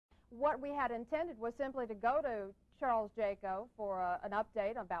what we had intended was simply to go to Charles Jaco for an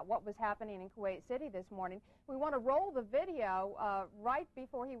update about what was happening in Kuwait City this morning. We want to roll the video right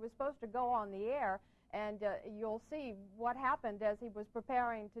before he was supposed to go on the air, and you'll see what happened as he was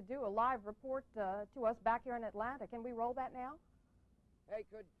preparing to do a live report to us back here in Atlanta. Can we roll that now? Hey,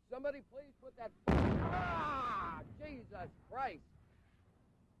 could somebody please put that... Ah! Jesus Christ!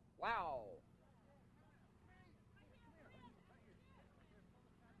 Wow!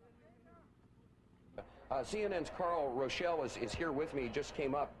 CNN's Carl Rochelle is here with me, just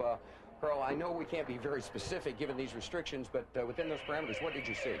came up. Carl, I know we can't be very specific given these restrictions, but within those parameters, what did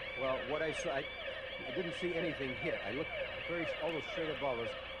you see? Well, what I saw, I didn't see anything hit. I looked almost straight above us.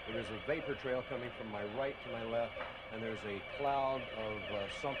 There was a vapor trail coming from my right to my left, and there's a cloud of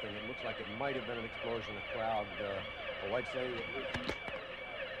something. It looks like it might have been an explosion, a cloud. Oh, I'd say...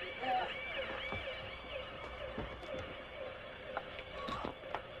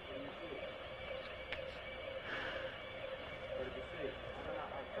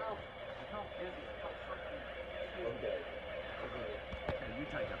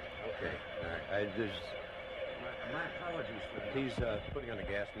 My apologies for that. He's putting on a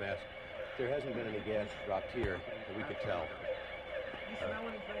gas mask. There hasn't been any gas dropped here that we could tell. You smell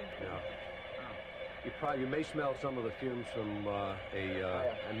anything? No. You may smell some of the fumes from a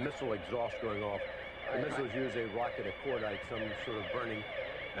missile exhaust going off. The missiles use a rocket, a cordite, some sort of burning,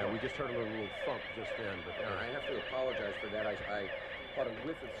 and we just heard a little thump just then. But I have to apologize for that. I caught a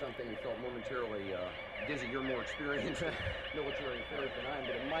whiff of something and felt momentarily dizzy. You're more experienced in military affairs than I am,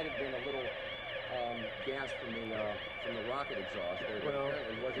 but it might have been a little gas from the rocket exhaust. There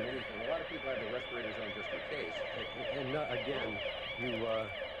apparently wasn't anything. A lot of people have their respirators on just in case. And again,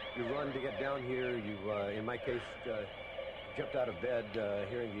 you run to get down here. You, in my case, jumped out of bed,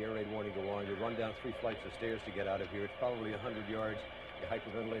 hearing the air raid warning go on. You run down 3 flights of stairs to get out of here. It's probably 100 yards. You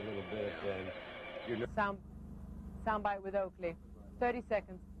hyperventilate a little bit, and you're... Soundbite with Oakley. 30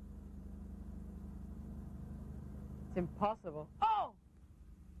 seconds. It's impossible. Oh!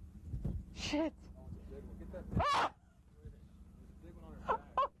 Shit! Ah!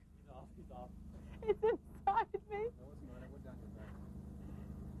 He's off. It's inside me. No, it's not. I went down your back.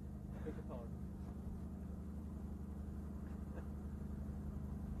 Take the phone.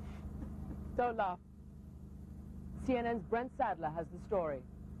 Don't laugh. CNN's Brent Sadler has the story.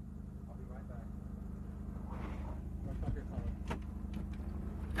 I'll be right back. Don't stop your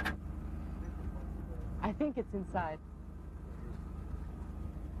phone. I think it's inside.